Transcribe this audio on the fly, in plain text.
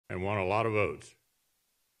and won a lot of votes.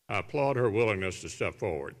 I applaud her willingness to step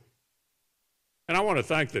forward. And I want to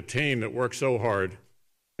thank the team that worked so hard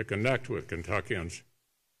to connect with Kentuckians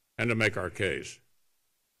and to make our case,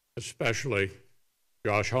 especially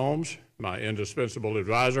Josh Holmes, my indispensable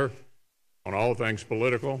advisor on all things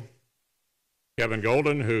political, Kevin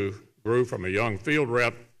Golden, who grew from a young field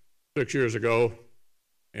rep 6 years ago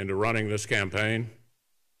into running this campaign,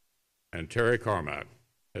 and Terry Carmack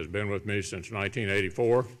has been with me since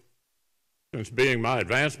 1984. Since being my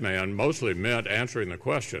advance man mostly meant answering the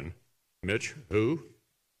question, Mitch, who?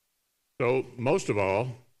 So most of all,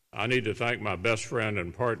 I need to thank my best friend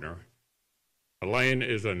and partner. Elaine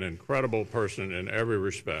is an incredible person in every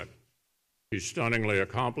respect. She's stunningly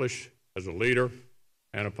accomplished as a leader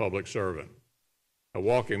and a public servant, a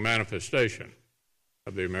walking manifestation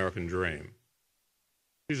of the American dream.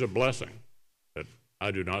 She's a blessing that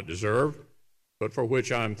I do not deserve, but for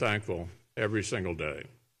which I am thankful every single day.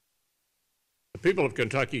 The people of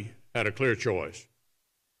Kentucky had a clear choice,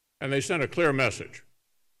 and they sent a clear message.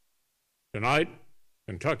 Tonight,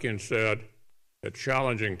 Kentuckians said that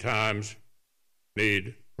challenging times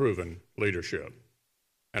need proven leadership,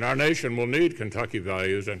 and our nation will need Kentucky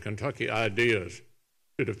values and Kentucky ideas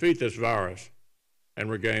to defeat this virus and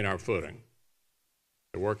regain our footing.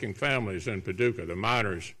 The working families in Paducah, the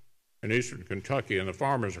miners in eastern Kentucky, and the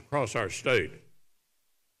farmers across our state,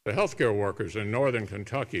 the healthcare workers in northern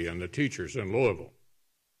Kentucky and the teachers in Louisville,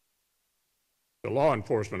 the law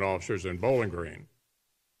enforcement officers in Bowling Green,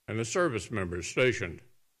 and the service members stationed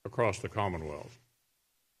across the Commonwealth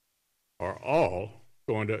are all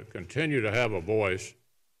going to continue to have a voice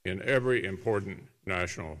in every important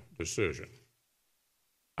national decision.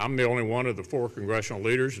 I'm the only one of the 4 congressional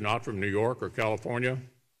leaders not from New York or California.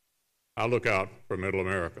 I look out for Middle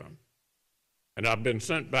America. And I've been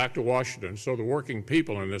sent back to Washington so the working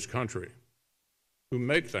people in this country who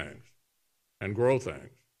make things and grow things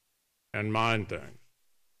and mine things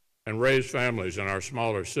and raise families in our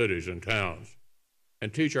smaller cities and towns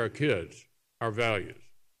and teach our kids our values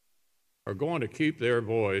are going to keep their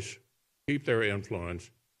voice, keep their influence,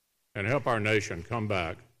 and help our nation come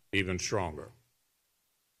back even stronger.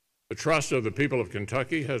 The trust of the people of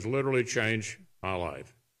Kentucky has literally changed my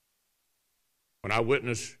life. When I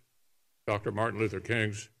witnessed Dr. Martin Luther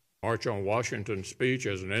King's March on Washington speech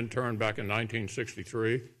as an intern back in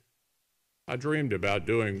 1963, I dreamed about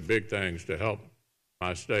doing big things to help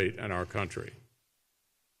my state and our country.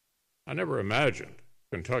 I never imagined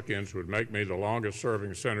Kentuckians would make me the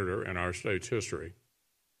longest-serving senator in our state's history,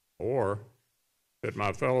 or that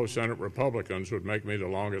my fellow Senate Republicans would make me the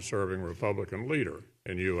longest-serving Republican leader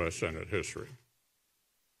in U.S. Senate history.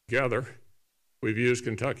 Together, we've used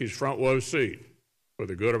Kentucky's front-row seat for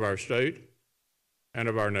the good of our state and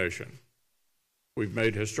of our nation. We've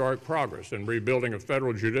made historic progress in rebuilding a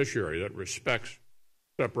federal judiciary that respects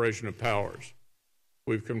separation of powers.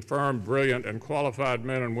 We've confirmed brilliant and qualified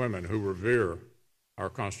men and women who revere our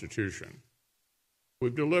Constitution.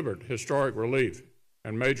 We've delivered historic relief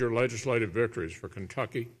and major legislative victories for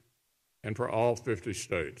Kentucky and for all 50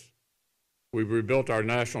 states. We've rebuilt our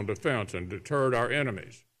national defense and deterred our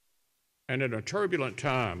enemies. And in a turbulent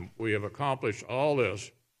time, we have accomplished all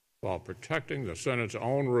this while protecting the Senate's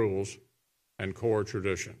own rules and core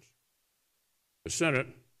traditions. The Senate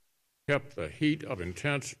kept the heat of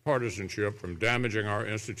intense partisanship from damaging our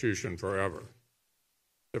institution forever.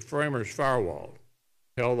 The framers' firewall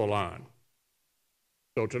held the line.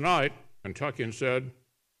 So tonight, Kentuckians said,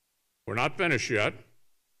 we're not finished yet.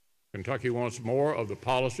 Kentucky wants more of the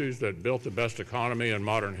policies that built the best economy in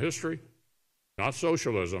modern history, not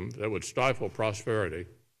socialism that would stifle prosperity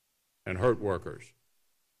and hurt workers.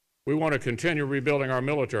 We want to continue rebuilding our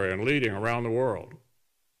military and leading around the world,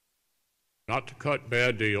 not to cut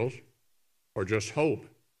bad deals or just hope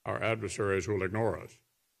our adversaries will ignore us.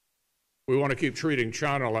 We want to keep treating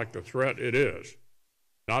China like the threat it is,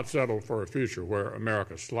 not settle for a future where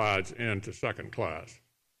America slides into second class.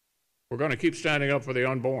 We're going to keep standing up for the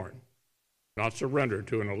unborn, not surrender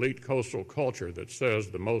to an elite coastal culture that says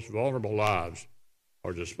the most vulnerable lives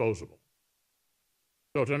are disposable.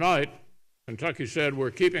 So tonight, Kentucky said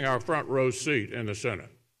we're keeping our front row seat in the Senate.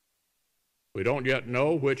 We don't yet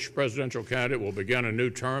know which presidential candidate will begin a new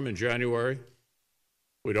term in January.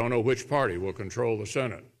 We don't know which party will control the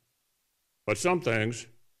Senate. But some things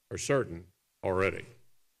are certain already.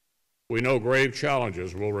 We know grave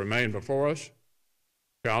challenges will remain before us,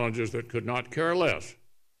 challenges that could not care less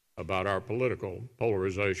about our political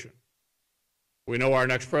polarization. We know our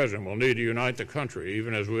next president will need to unite the country,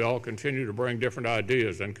 even as we all continue to bring different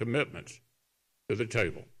ideas and commitments to the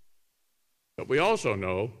table. But we also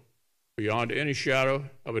know, beyond any shadow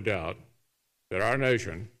of a doubt, that our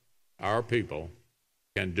nation our people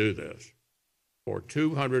can do this. For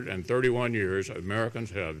 231 years,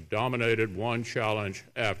 Americans have dominated one challenge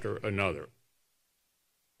after another.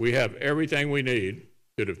 We have everything we need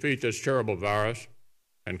to defeat this terrible virus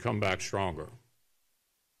and come back stronger.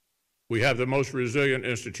 We have the most resilient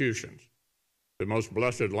institutions, the most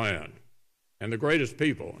blessed land, and the greatest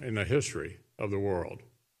people in the history of the world.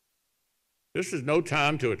 This is no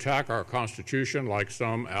time to attack our Constitution like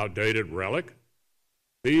some outdated relic.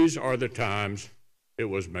 These are the times it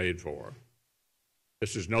was made for.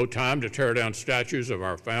 This is no time to tear down statues of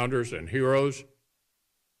our founders and heroes.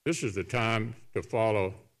 This is the time to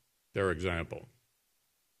follow their example.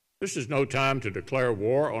 This is no time to declare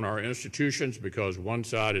war on our institutions because one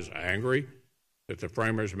side is angry that the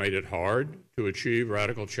framers made it hard to achieve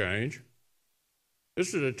radical change.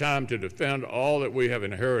 This is a time to defend all that we have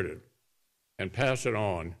inherited and pass it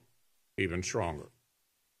on even stronger.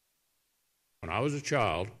 When I was a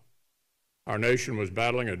child, our nation was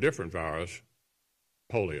battling a different virus,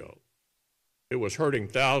 polio. It was hurting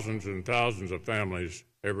thousands and thousands of families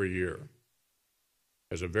every year.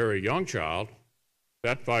 As a very young child,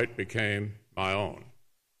 that fight became my own.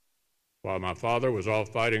 While my father was off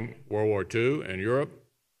fighting World War II in Europe,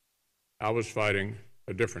 I was fighting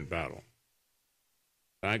a different battle.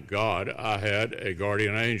 Thank God I had a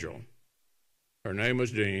guardian angel. Her name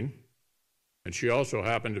was Dean, and she also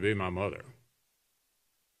happened to be my mother.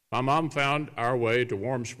 My mom found our way to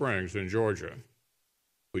Warm Springs in Georgia.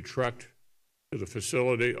 We trekked to the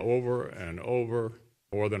facility over and over,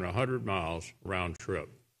 more than 100 miles round trip.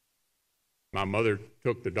 My mother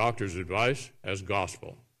took the doctor's advice as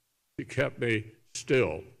gospel. She kept me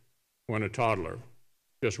still when a toddler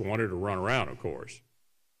just wanted to run around, of course.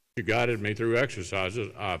 She guided me through exercises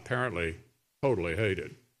I apparently totally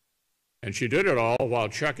hated. And she did it all while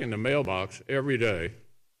checking the mailbox every day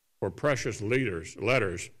for precious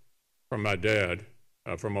letters from my dad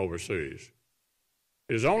from overseas.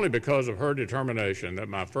 It is only because of her determination that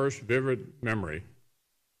my first vivid memory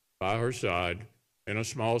by her side in a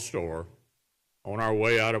small store on our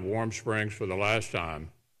way out of Warm Springs for the last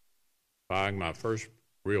time, buying my first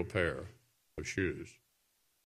real pair of shoes.